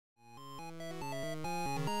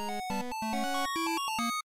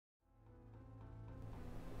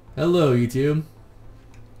Hello, YouTube.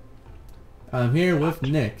 I'm here with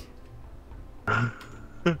Nick,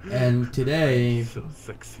 and today, So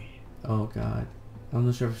sexy. oh god, I'm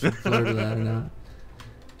not sure if I should flirt with that or not.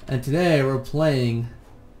 And today we're playing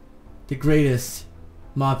the greatest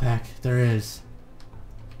mod pack there is.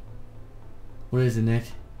 What is it, Nick?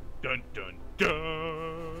 Dun dun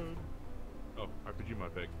dun. Oh, RPG my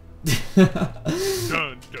pick.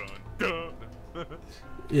 Dun dun dun.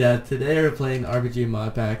 Yeah, today we're playing RPG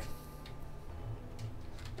mod pack.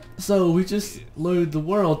 So we just loaded the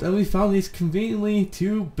world and we found these conveniently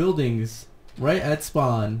two buildings right at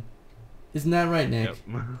spawn. Isn't that right, Nick? Yep.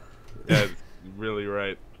 That's really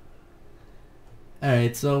right.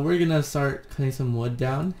 Alright, so we're gonna start cutting some wood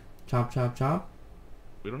down. Chop, chop, chop.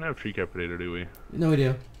 We don't have tree capitator, do we? No, we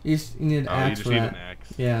do. You need an Oh, you axe just for need that. an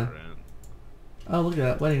axe. Yeah. Right. Oh, look at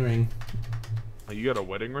that wedding ring. Oh, you got a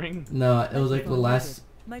wedding ring? No, it was like the last.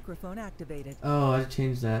 Microphone activated. Oh, I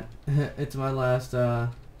changed that. It's my last.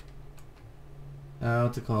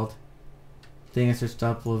 What's it called? Thing I searched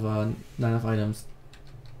up with not enough items.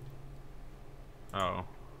 Oh.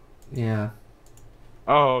 Yeah.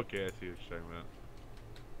 Oh, okay. I see what you're talking about.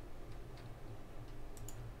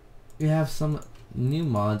 We have some new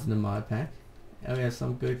mods in the mod pack, and we have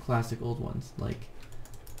some good classic old ones like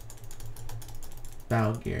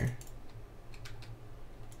Battle Gear.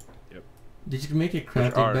 Yep. Did you make a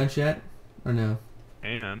crafting bench yet, or no?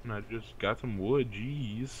 And I just got some wood.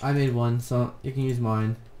 Jeez. I made one, so you can use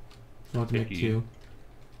mine. If you want to make two.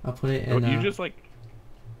 I'll put it in. Oh, you just like.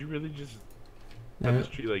 You really just. Got this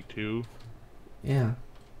tree like two. Yeah.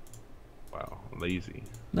 Wow, lazy.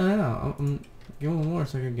 No, I'm giving more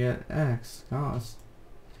so I can get axe.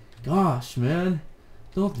 Gosh, man,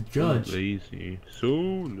 don't have to judge. So lazy, so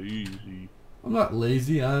lazy. I'm not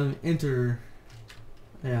lazy. Yeah,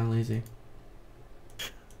 I'm lazy.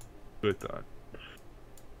 Good thought.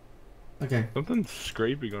 Okay. Something's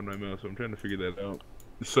scraping on my mouth, so I'm trying to figure that out.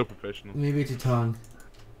 It's so professional. Maybe it's your tongue.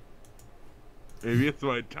 Maybe it's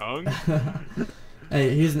my tongue.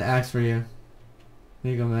 Hey, here's an axe for you.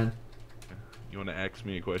 Here you go, man. You want to ask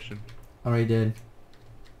me a question? Already did.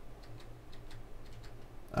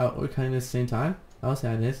 Oh, we're cutting at the same time? I'll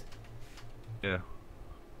say it is. Yeah.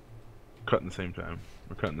 Cutting the same time.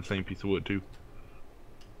 We're cutting the same piece of wood too.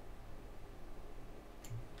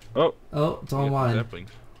 Oh. Oh, it's all mine.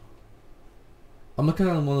 Saplings. I'm looking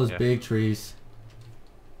on one of those big trees.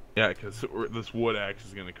 Yeah, because this wood axe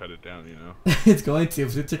is gonna cut it down, you know. It's going to,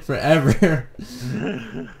 because it took forever.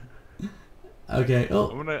 Okay.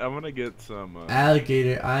 Oh. I'm gonna get some.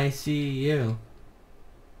 Alligator, I see you.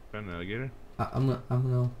 Found an alligator. I'm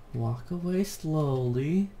gonna walk away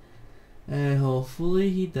slowly, and hopefully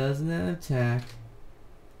he doesn't attack.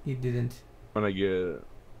 He didn't. I'm gonna get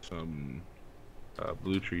some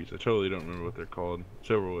blue trees. I totally don't remember what they're called.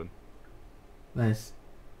 Silverwood. Nice.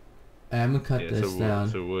 I'm gonna cut this down.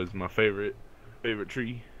 Silverwood's my favorite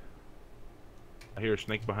tree. I hear a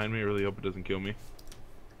snake behind me. I really hope it doesn't kill me.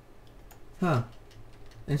 Huh.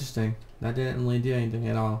 Interesting. That didn't really do anything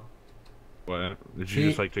at all. What? Did you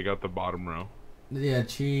just like take out the bottom row? Yeah,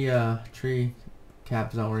 tree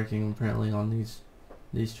cap's not working apparently on these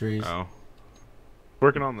trees. Oh.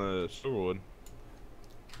 Working on the silverwood.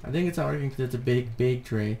 I think it's not working because it's a big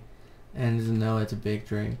tree, and doesn't know it's a big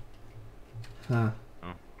tree. Huh.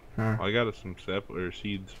 Oh. Huh. Well, I got some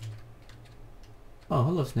seeds. Oh,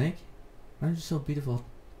 hello, snake. Aren't you so beautiful?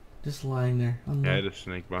 Just lying there on Yeah, I had a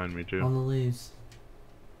snake behind me too. on the leaves.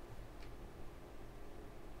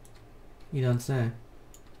 You don't say.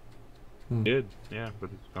 Did, yeah, but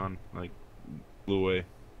it's gone. Like, blew away.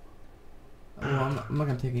 Well, I'm not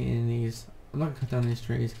gonna take any of these. I'm not gonna cut down these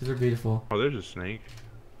trees because they're beautiful. Oh, there's a snake.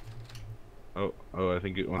 Oh, I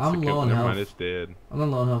think it wants I'm to low kill. on Never health. mind, it's dead. I'm not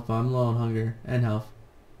low on health, but I'm low on hunger and health.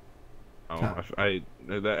 Oh,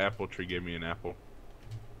 that apple tree gave me an apple.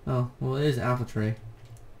 Oh, well, it is an apple tree.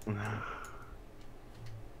 I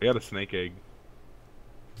got a snake egg.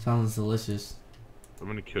 Sounds delicious. I'm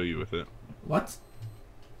gonna kill you with it. What?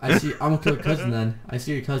 I see. I'm gonna kill your cousin then. I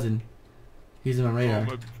see your cousin. He's in my radar.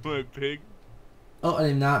 Oh, my pig. Oh, I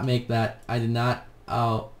did not make that. I did not.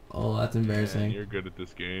 Oh, that's embarrassing. Man, you're good at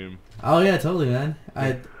this game. Oh yeah, totally, man.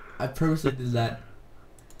 I purposely did that.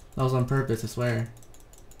 That was on purpose, I swear.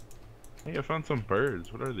 Hey, I found some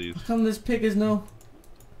birds. What are these? How come this pig is no?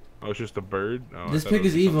 Oh, it's just a bird? Oh, This I thought it pig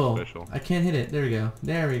was is something evil. Special. I can't hit it. There we go.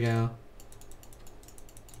 There we go.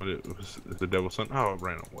 What was the devil's son? Oh, it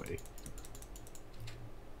ran away.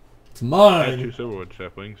 It's I have mine. 2 silverwood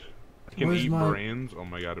saplings. I can Where's eat my- brains. Oh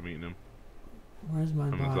my god, I'm eating them. Where's my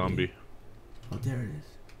I'm body? a zombie. Oh, there it is.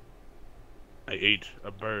 I ate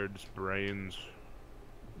a bird's brains.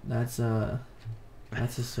 That's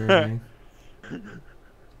That's disturbing.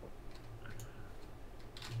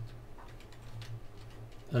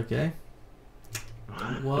 Okay.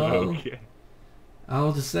 Well, Okay. I don't know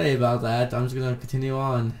what to say about that. I'm just gonna continue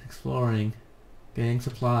on exploring, getting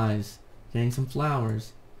supplies, getting some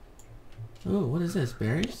flowers. Ooh, what is this?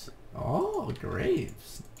 Berries? Oh,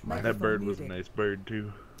 grapes. That bird was a nice bird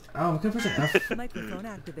too. Oh, I keep pressing F. Microphone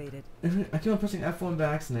activated. I keep on pressing F1 by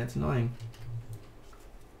accident. It's annoying.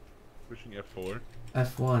 Pushing F4.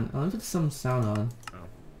 F1. Oh, let me put some sound on. Oh.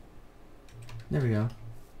 There we go.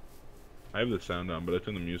 I have the sound on, but I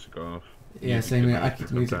turn the music off. Yeah, same here. I keep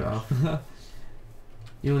the music off.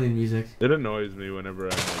 You don't need music. It annoys me whenever I'm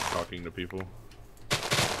like talking to people.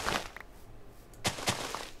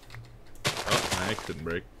 Oh, my axe didn't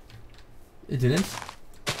break. It didn't?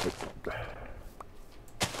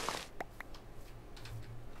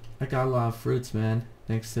 I got a lot of fruits, man.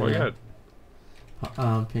 Thanks to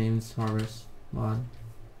Pain's Harvest mod.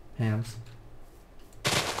 Hams.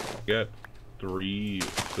 Got 3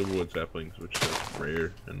 silverwood saplings, which is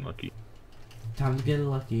rare and lucky. Time to get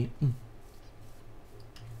lucky.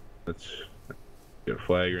 That's got a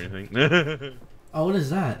flag or anything. Oh, what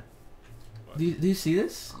is that? What? Do you see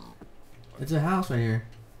this? What? It's a house right here.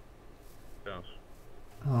 House.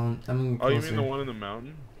 I'm Oh, closer. you mean the one in the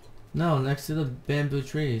mountain? No, next to the bamboo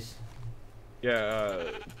trees. Yeah,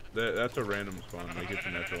 that's a random spawn. Like it's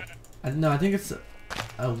a natural. No, I think it's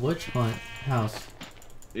a witch hunt house.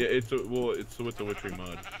 Yeah, it's with the witchery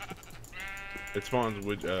mod. It spawns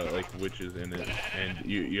like witches in it, and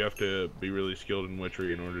you have to be really skilled in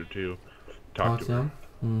witchery in order to talk to them.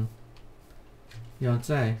 Hmm. You don't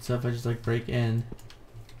say. So if I just like break in,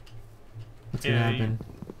 what's gonna happen?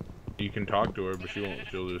 You can talk to her, but she won't.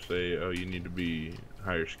 She'll just say, "Oh, you need to be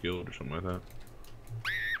higher skilled" or something like that.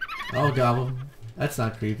 Oh god, well, that's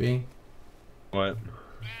not creepy. What?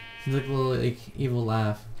 Seems like a little like evil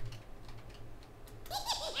laugh.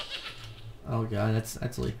 Oh god,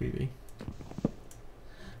 that's really creepy.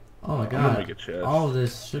 Oh my I'm gonna god, make a chest. all of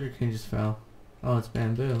this sugar cane just fell. Oh, it's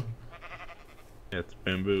bamboo. Yeah, it's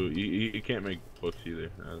bamboo. You can't make books either.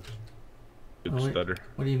 That's good Oh, stutter.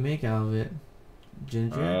 What do you make out of it?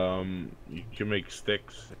 Ginger? You can make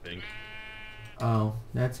sticks, I think. Oh,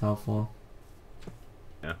 that's helpful.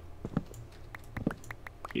 Yeah.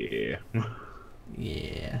 Yeah.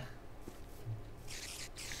 Yeah.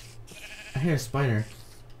 I hear a spider.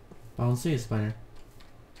 I don't see a spider.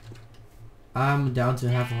 I'm down to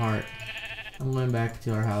half a heart. I'm going back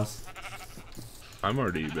to our house. I'm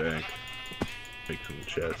already back. Make some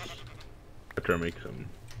chests. After I make some.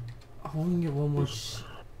 I want to get one more.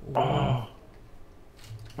 Oh.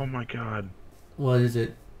 Oh my god. What is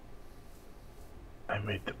it? I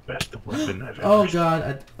made the best weapon I've ever Oh seen.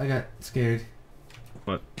 god, I got scared.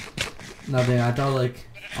 What? Nothing. I thought like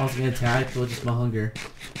I was getting attacked with just my hunger.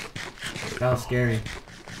 That was scary.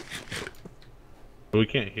 But we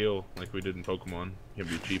can't heal like we did in Pokemon. It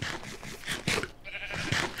can be cheap.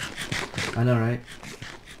 I know, right?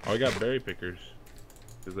 Oh, I got berry pickers.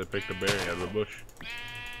 Because I picked a berry out of the bush.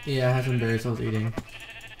 Yeah, I have some berries I was eating.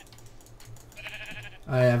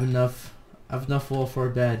 I have enough. I have enough wool for a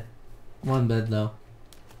bed. One bed though.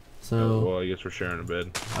 So. Oh, well, I guess we're sharing a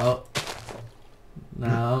bed. Oh.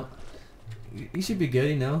 No. You should be good,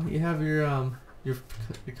 you know. You have your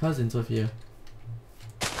cousins with you.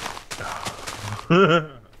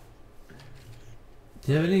 Do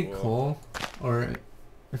you have any coal or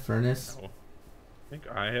a furnace? No. I think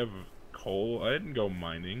I have coal. I didn't go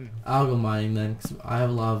mining. I'll go mining then, 'cause I have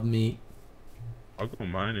a lot of meat. I'll go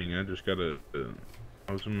mining. I just gotta.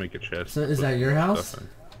 I was gonna make a chest. So is that your house?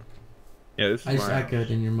 Yeah, this is I just my echoed house.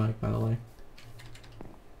 in your mic, by the way.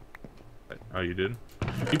 Oh, you did?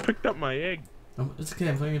 You picked up my egg. It's okay.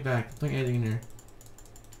 I'm putting it back. I'm putting anything in here.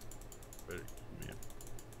 Better keep me up.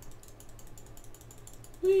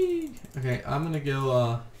 Whee! Okay, I'm gonna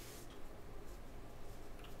go.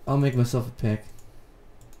 I'll make myself a pick.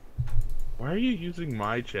 Why are you using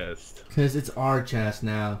my chest? Cause it's our chest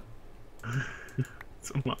now.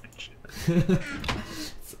 It's my chest.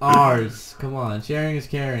 It's ours. Come on, sharing is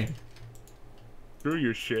caring. Screw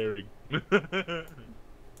your sharing.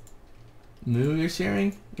 Moo, you're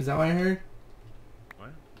sharing? Is that what I heard? What?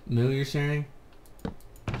 Moo, you're sharing?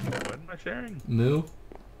 What am I sharing? Moo?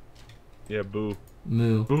 Yeah, boo.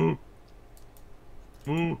 Moo. Boo.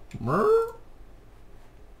 Boo. Murr?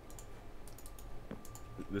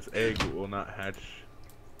 This egg will not hatch.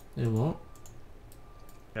 It won't?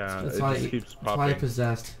 Yeah, That's it why just keeps that's why I popping.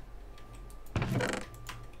 possessed.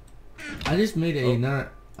 I just made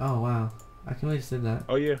another. Oh wow! I can't believe you said that.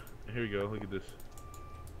 Oh yeah, here we go. Look at this.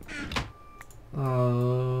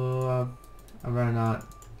 Oh, I'd rather not.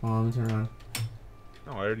 Hold on, let me turn around.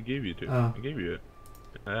 No, I already gave you two. Oh. I gave you it.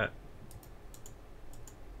 That.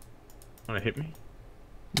 Wanna hit me?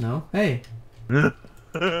 No. Hey. I'm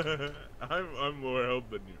more health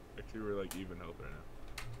than you. Actually, we're like even health right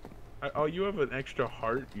now. Oh, you have an extra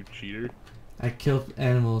heart, you cheater. I killed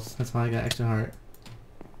animals. That's why I got extra heart.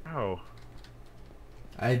 How?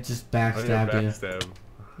 I just Oh, yeah, backstabbed you. backstab.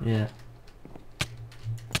 Yeah.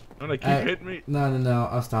 Don't I keep hitting me? No.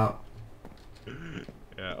 I'll stop.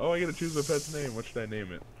 Yeah. Oh, I gotta choose the pet's name. What should I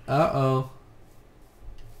name it? Uh-oh.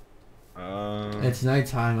 It's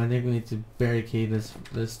nighttime. I think we need to barricade this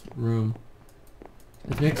room.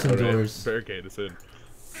 Let's make some doors. Barricade us in.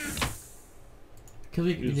 Could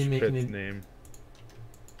we Use make pet's any... name.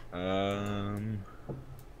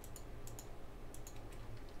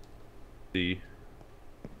 D.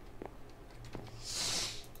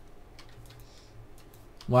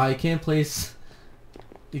 Wow, you can't place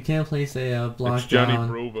a block It's Johnny down.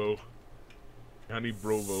 Bravo. Johnny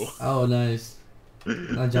Bravo. Oh, nice.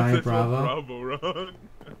 Not Johnny That's Bravo. Bravo, Ron.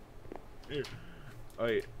 Here. Oh,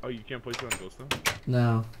 wait. Oh, you can't place it on Glowstone?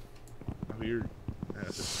 No. Oh, you're...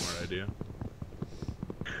 That's a smart idea.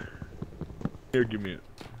 Here, give me it.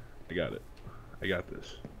 I got it. I got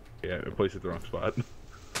this. Yeah, I placed it the wrong spot.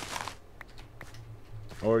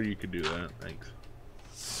 Or you could do that. Thanks.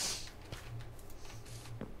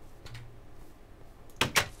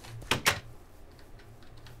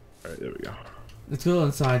 Alright, there we go. Let's go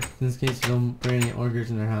inside in this case you don't bring any ogres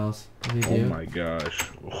in their house. If you do. Oh my gosh.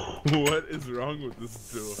 What is wrong with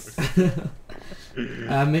this door?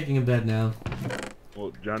 I'm making a bed now.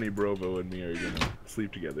 Well, Johnny Bravo and me are gonna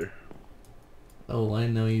sleep together. Oh, I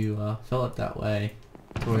didn't know you felt it that way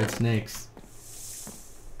towards snakes.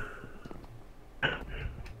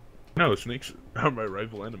 No, snakes are my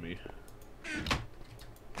rival enemy.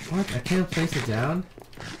 What? I can't place it down?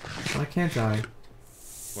 Why can't I?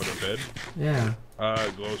 What, a bed? Yeah.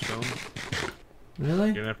 Glowstone. Really?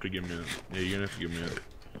 You're gonna have to give me it. Yeah, you're gonna have to give me it.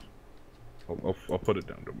 I'll put it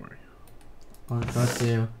down, don't worry. I'll trust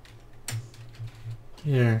you.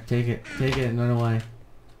 Here, take it and run away.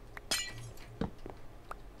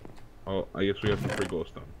 Oh, I guess we have to free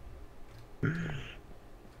Glowstone.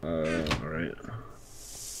 Alright.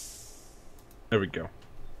 There we go.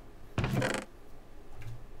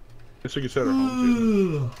 Guess we can set our home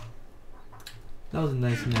too. That was a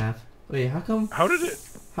nice nap. Wait, how come? How did it?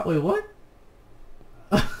 Wait, what?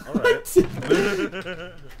 Alright.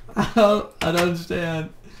 I don't understand.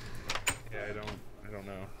 Yeah, I don't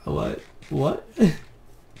know. What? What? I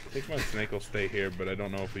think my snake will stay here, but I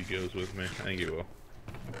don't know if he goes with me. I think he will.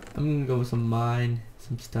 I'm gonna go with some mine,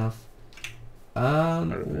 some stuff.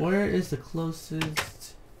 Where is the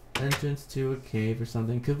closest entrance to a cave or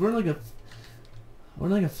something? Cause we're in like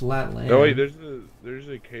a flat land. Oh wait, there's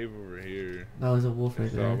a cave over here. That was a wolf I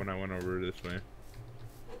right saw there. when I went over this way.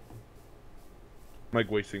 I'm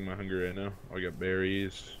like wasting my hunger right now. I got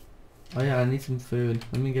berries. Oh yeah, I need some food.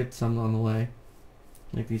 Let me get some on the way.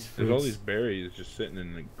 Like these fruits. There's all these berries just sitting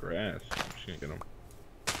in the grass. I'm just gonna get them.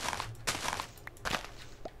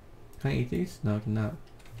 Can I eat these? No, I cannot.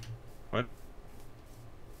 What?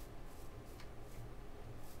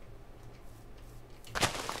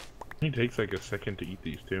 It takes like a second to eat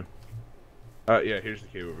these too. Yeah, here's the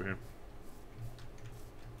cave over here.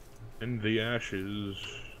 In the ashes.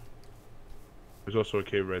 There's also a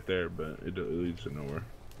cave right there, but it leads to nowhere.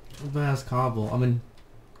 What has cobble? I mean,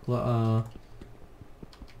 we'll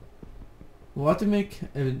have to make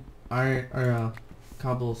our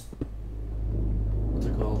cobbles. What's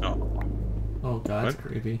it called? Oh. Oh god, that's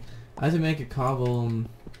creepy. I have to make a cobble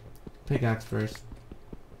pickaxe first.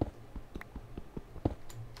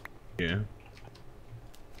 Yeah.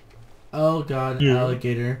 Oh god, Yeah.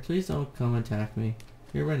 alligator. Please don't come attack me.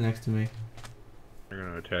 You're right next to me. They're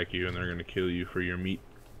gonna attack you and they're gonna kill you for your meat.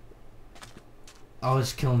 I'll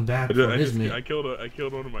just kill him back for his meat. I killed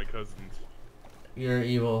one of my cousins. You're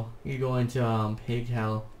evil. You go into pig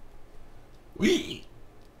hell. Wee!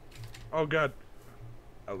 Oh god.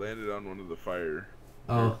 I landed on one of the fire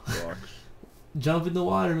Oh. blocks. Jump in the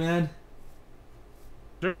water, man. Is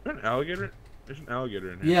there an alligator? There's an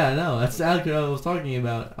alligator in here. Yeah, no, that's the alligator I was talking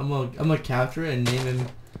about. I'm gonna capture it and name him.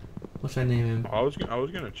 What should I name him? I was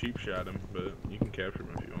gonna cheap shot him, but you can capture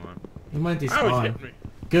him if you want. He might Oh, he's despawn. hitting me.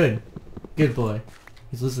 Good. Good boy.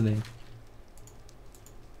 He's listening.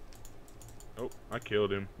 Oh, I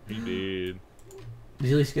killed him. He did. Did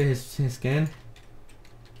you at least get his skin?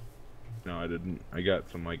 No, I didn't. I got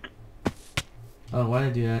some like Oh, why did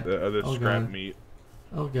I do that? the other Oh, scrap God. meat.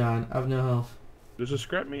 Oh god, I have no health. Does the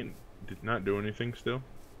scrap meat did not do anything still?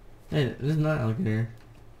 Hey, this is not alligator.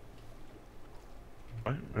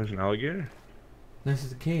 What? There's an alligator? This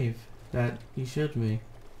is a cave. that you showed me.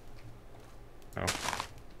 Oh.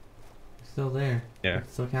 Still there. Yeah.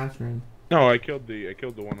 It's still capturing. No, I killed the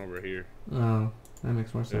one over here. Oh, that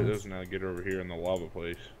makes more sense. There's an alligator over here in the lava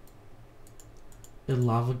place. A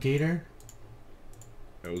lava gator?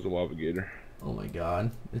 It was a lava gator. Oh my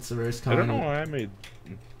god. It's the rarest I kind. don't know why I made.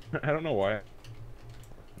 I don't know why.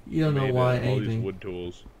 You don't know why all anything. these wood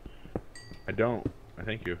tools. I don't. I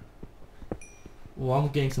thank you. Well, I'm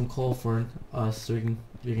getting some coal for us so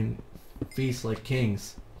we can feast like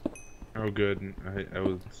kings. Oh, good.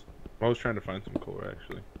 I was trying to find some coal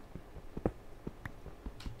actually.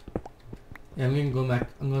 Yeah, I'm going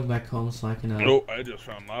back home so I can. Oh, I just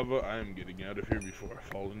found lava. I am getting out of here before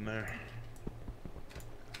I fall in there.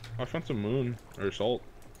 I found some moon or salt.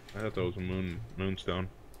 I thought that was a moonstone.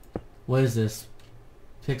 What is this?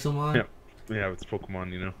 Pixelmon? Yeah, it's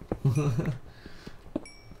Pokemon, you know.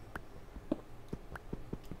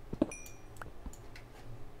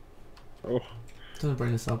 Oh. I'm gonna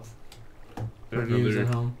bring this up for There's viewers another-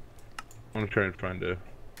 at home. I'm gonna try and find a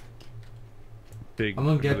pig. I'm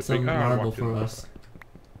gonna another get some pig. Ah, I marble walked in for the- us.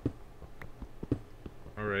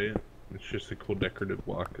 Alright. It's just a cool decorative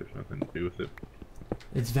block. There's nothing to do with it.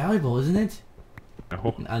 It's valuable, isn't it?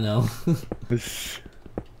 No. I know.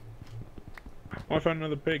 Oh, I found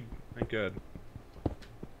another pig. Thank God.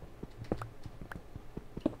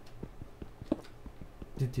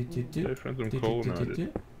 I found some coal now.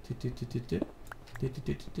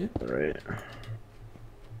 Alright.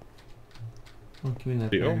 Oh, give me that Oh,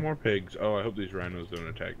 there. more pigs. Oh, I hope these rhinos don't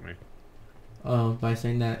attack me. Oh, by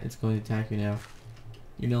saying that, it's going to attack you now.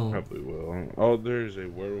 You know. Probably will. Oh, there's a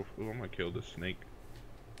werewolf. Oh, I'm gonna kill this snake.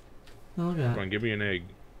 Oh, look at Come that. on, give me an egg.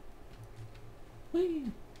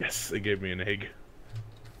 Whee! Yes, they gave me an egg.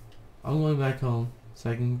 I'm going back home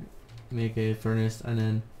so I can make a furnace and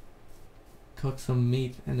then cook some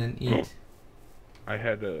meat and then eat. I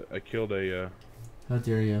killed a How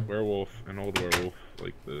dare you? werewolf, an old werewolf,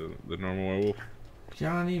 like the normal werewolf.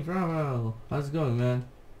 Johnny Bravo! How's it going, man?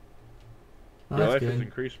 Oh, Your that's life has good.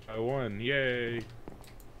 increased by 1. Yay!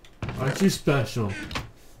 Aren't you special?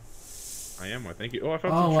 I am. I thank you. Oh, I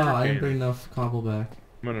found Oh some wow, sugar I didn't cane. bring enough cobble back.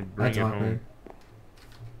 I'm gonna bring That's it awkward.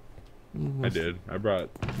 home. I did. I brought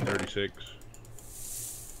 36.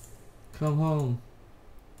 Come home.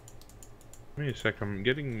 Give me a sec. I'm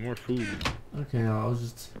getting more food. Okay, I was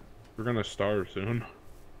just. We're gonna starve soon.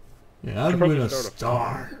 Yeah, I'm probably gonna start a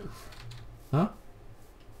starve. Huh?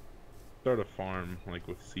 Start a farm, like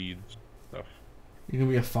with seeds stuff. You're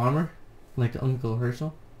gonna be a farmer? Like Uncle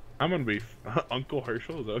Herschel? I'm gonna be Uncle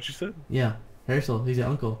Herschel. Is that what you said? Yeah, Herschel, he's your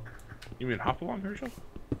uncle. You mean Hopalong Herschel?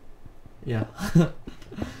 Yeah.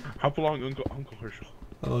 Hopalong Uncle Herschel.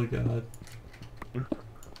 Oh god.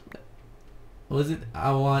 Was it?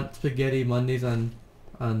 I want spaghetti Mondays on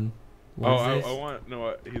Wednesdays. I want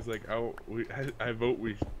no. He's like, I vote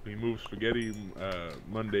we move spaghetti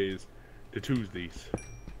Mondays to Tuesdays.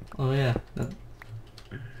 Oh yeah,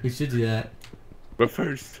 we should do that. But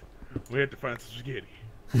first, we have to find some spaghetti.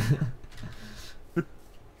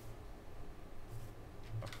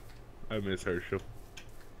 I miss Herschel.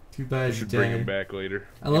 Too bad I he's should bring him dead. back later.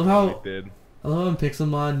 I love how He's dead. I love when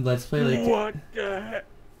Pixelmon Let's Play like What the heck?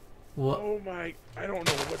 what? Oh my! I don't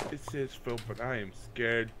know what this is, Phil, but I am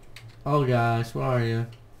scared. Oh gosh, where are you?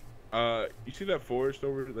 You see that forest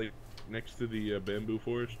over like next to the bamboo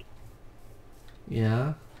forest?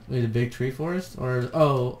 Yeah, wait, the big tree forest or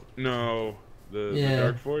No, the Yeah.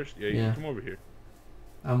 dark forest. Yeah, you Yeah. can come over here.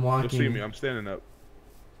 I'm You'll walking. see me. I'm standing up.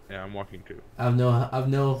 Yeah, I'm walking too. I've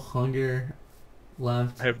no hunger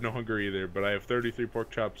left. I have no hunger either, but I have 33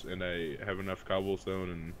 pork chops and I have enough cobblestone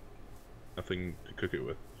and nothing to cook it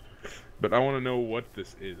with. But I want to know what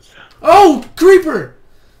this is. Oh, creeper!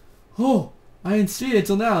 Oh, I didn't see it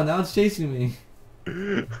till now. Now it's chasing me.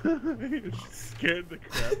 It scared the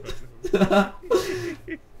crap out of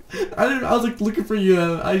me. I was like looking for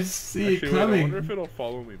you. I see Actually, it wait, I coming. wonder if it'll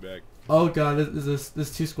follow me back. Oh god,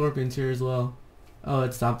 there's two scorpions here as well. Oh,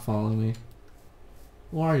 it stopped following me.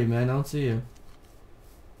 Where are you, man? I don't see you.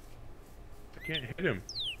 I can't hit him.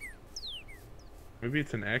 Maybe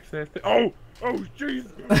it's an axe that thing. Oh! Oh,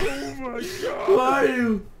 jeez! Oh my god! Where are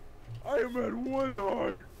you? I am at 1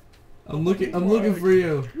 heart! I'm looking my for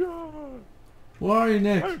you. God! Where are you,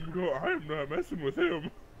 Nick? I'm not messing with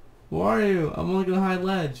him. Where are you? I'm on like a high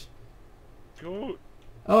ledge. Go.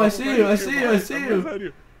 Oh, I I'm see right you. I here, see you. I Mike. see I'm you. beside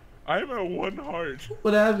you. I'm at 1 heart.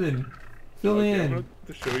 What happened? Fill me Okay, I'm in. gonna have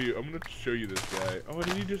to show you. I'm gonna show you this guy. Oh,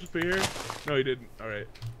 did he disappear? No, he didn't. All right.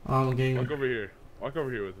 Oh, I'm getting. Walk over here. Walk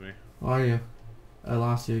over here with me. Where are you? I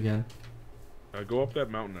lost you again. Go up that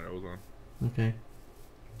mountain that I was on. Okay.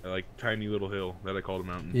 That, like tiny little hill that I called a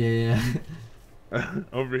mountain. Yeah, yeah.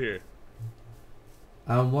 Over here.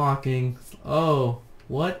 I'm walking. Oh,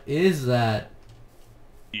 what is that?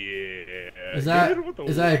 Yeah. Is Go that hit him with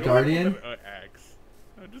is that a go hit him guardian? with an axe.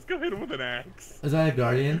 Just go hit him with an axe. Is that a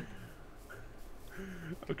guardian?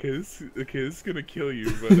 Okay, this is gonna kill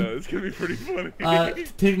you, but it's gonna be pretty funny.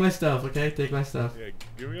 Take my stuff, okay? Take my stuff. Yeah,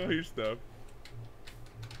 give me all your stuff.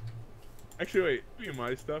 Actually, wait, give me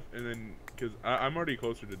my stuff, and then, cause I'm already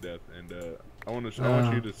closer to death, and I want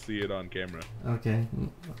you to see it on camera. Okay.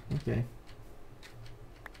 Okay.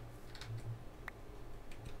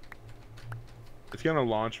 It's gonna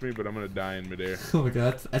launch me, but I'm gonna die in midair. Oh my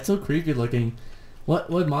god, that's so creepy looking. What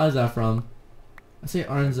mod is that from? I say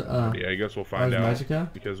Orange. Yeah, I guess we'll find out.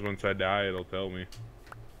 Magica? Because once I die, it'll tell me.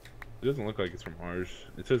 It doesn't look like it's from ours.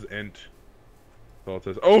 It says int. That's all it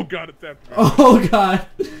says. Oh god, it's after me. Oh god.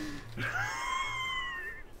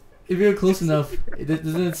 If you're close enough,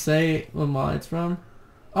 doesn't it say what mod it's from?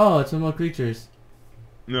 Oh, it's from More Creatures.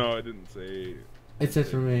 No, it didn't say. It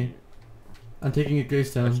says for me. I'm taking a I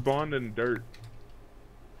gravestone. spawned in dirt.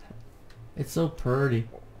 It's so pretty.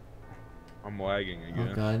 I'm lagging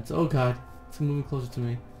again. Oh god, it's moving closer to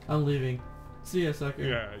me. I'm leaving. See ya, sucker.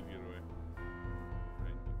 Yeah,